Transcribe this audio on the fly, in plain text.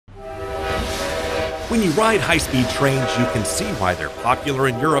When you ride high-speed trains, you can see why they're popular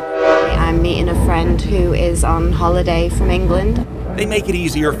in Europe. I'm meeting a friend who is on holiday from England. They make it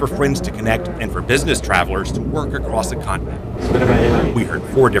easier for friends to connect and for business travelers to work across a continent. We heard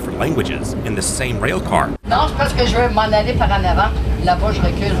 4 different languages in the same rail car.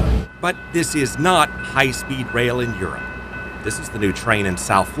 But this is not high-speed rail in Europe. This is the new train in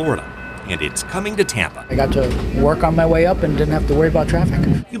South Florida, and it's coming to Tampa. I got to work on my way up and didn't have to worry about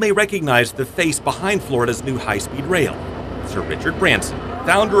traffic. You may recognize the face behind Florida's new high-speed rail. Sir Richard Branson,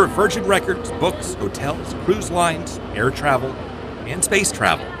 founder of Virgin Records, books, hotels, cruise lines, air travel, and space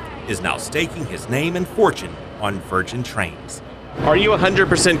travel, is now staking his name and fortune on Virgin trains. Are you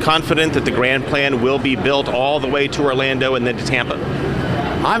 100% confident that the grand plan will be built all the way to Orlando and then to Tampa?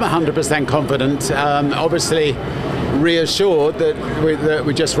 I'm 100% confident. Obviously reassured that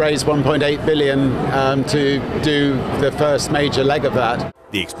we just raised 1.8 billion to do the first major leg of that.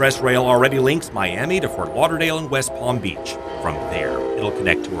 The express rail already links Miami to Fort Lauderdale and West Palm Beach. From there, it'll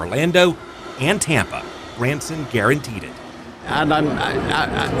connect to Orlando and Tampa. Branson guaranteed it. And I'm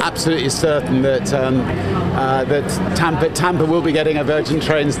absolutely certain that Tampa will be getting a Virgin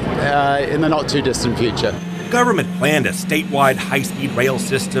Trains in the not too distant future. Government planned a statewide high-speed rail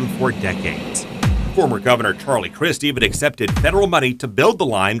system for decades. Former Governor Charlie Crist even accepted federal money to build the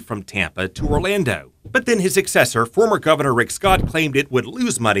line from Tampa to Orlando. But then his successor, former Governor Rick Scott, claimed it would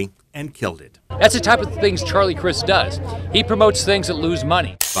lose money and killed it. That's the type of things Charlie Crist does. He promotes things that lose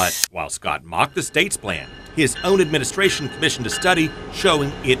money. But while Scott mocked the state's plan, his own administration commissioned a study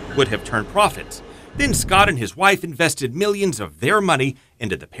showing it would have turned profits. Then Scott and his wife invested millions of their money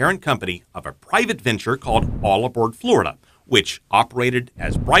into the parent company of a private venture called All Aboard Florida, which operated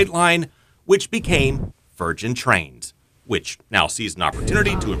as Brightline, which became Virgin Trains, which now sees an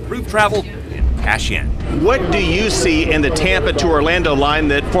opportunity to improve travel and cash in. What do you see in the Tampa to Orlando line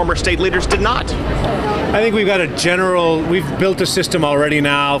that former state leaders did not? I think we've built a system already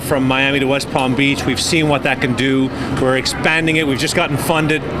now from Miami to West Palm Beach. We've seen what that can do. We're expanding it. We've just gotten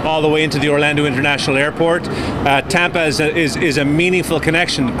funded all the way into the Orlando International Airport. Tampa is a meaningful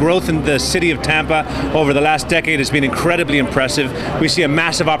connection. Growth in the city of Tampa over the last decade has been incredibly impressive. We see a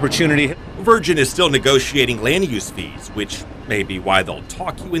massive opportunity. Virgin is still negotiating land use fees, which may be why they'll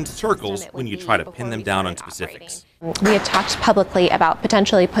talk you in circles when you try to pin them down on specifics. We had talked publicly about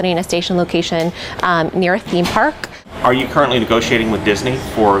potentially putting a station location near a theme park. Are you currently negotiating with Disney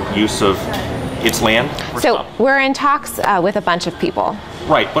for use of its land? So we're in talks with a bunch of people.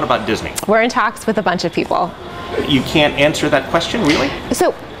 Right, what about Disney? We're in talks with a bunch of people. You can't answer that question, really?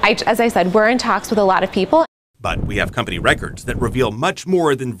 So, as I said, we're in talks with a lot of people. But we have company records that reveal much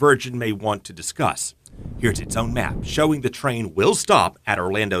more than Virgin may want to discuss. Here's its own map showing the train will stop at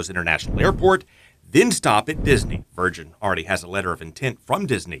Orlando's International Airport, then stop at Disney. Virgin already has a letter of intent from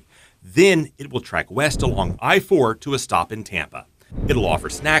Disney. Then it will track west along I-4 to a stop in Tampa. It'll offer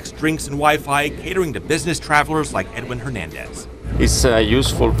snacks, drinks, and Wi-Fi, catering to business travelers like Edwin Hernandez. It's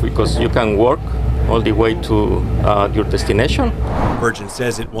useful because you can work all the way to your destination. Virgin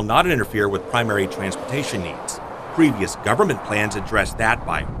says it will not interfere with primary transportation needs. Previous government plans addressed that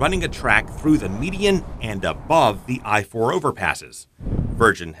by running a track through the median and above the I-4 overpasses.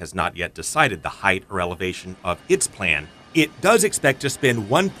 Virgin has not yet decided the height or elevation of its plan. It does expect to spend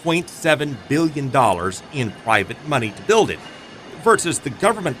 $1.7 billion in private money to build it, versus the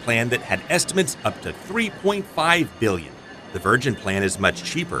government plan that had estimates up to $3.5 billion. The Virgin plan is much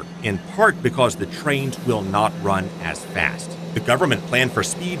cheaper, in part because the trains will not run as fast. The government plan for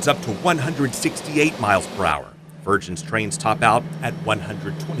speeds up to 168 miles per hour. Virgin's trains top out at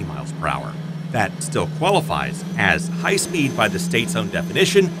 120 miles per hour. That still qualifies as high speed by the state's own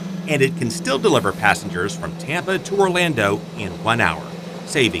definition, and it can still deliver passengers from Tampa to Orlando in 1 hour,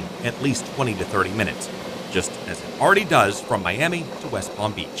 saving at least 20 to 30 minutes, just as it already does from Miami to West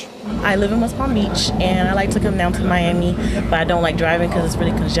Palm Beach. I live in West Palm Beach, and I like to come down to Miami, but I don't like driving because it's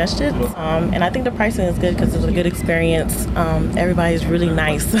really congested. And I think the pricing is good because it's a good experience. Everybody's really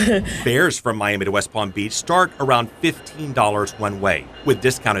nice. Fares from Miami to West Palm Beach start around $15 one way, with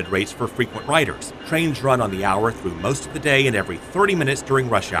discounted rates for frequent riders. Trains run on the hour through most of the day and every 30 minutes during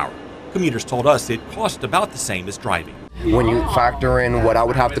rush hour. Commuters told us it cost about the same as driving. When you factor in what I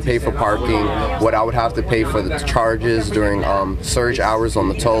would have to pay for parking, what I would have to pay for the charges during surge hours on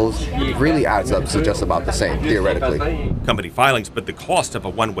the tolls, it really adds up to just about the same, theoretically. Company filings put the cost of a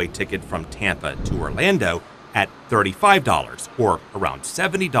one-way ticket from Tampa to Orlando at $35, or around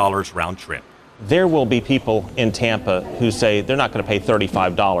 $70 round trip. There will be people in Tampa who say they're not going to pay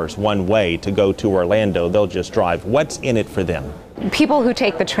 $35 one way to go to Orlando. They'll just drive. What's in it for them? People who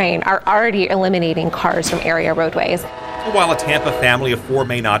take the train are already eliminating cars from area roadways. So while a Tampa family of 4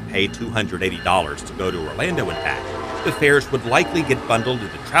 may not pay $280 to go to Orlando and back, the fares would likely get bundled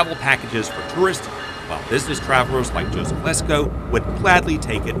into travel packages for tourists, while business travelers like Joseph Lesko would gladly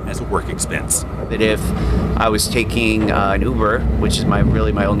take it as a work expense. That if I was taking an Uber, which is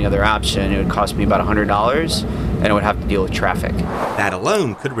really my only other option, it would cost me about $100, and I would have to deal with traffic. That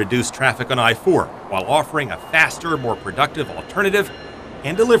alone could reduce traffic on I-4 while offering a faster, more productive alternative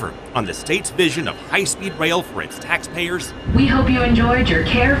and deliver on the state's vision of high-speed rail for its taxpayers. We hope you enjoyed your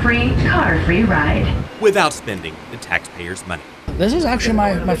carefree, car-free ride. Without spending the taxpayers' money. This is actually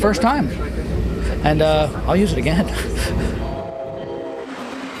my first time, and I'll use it again.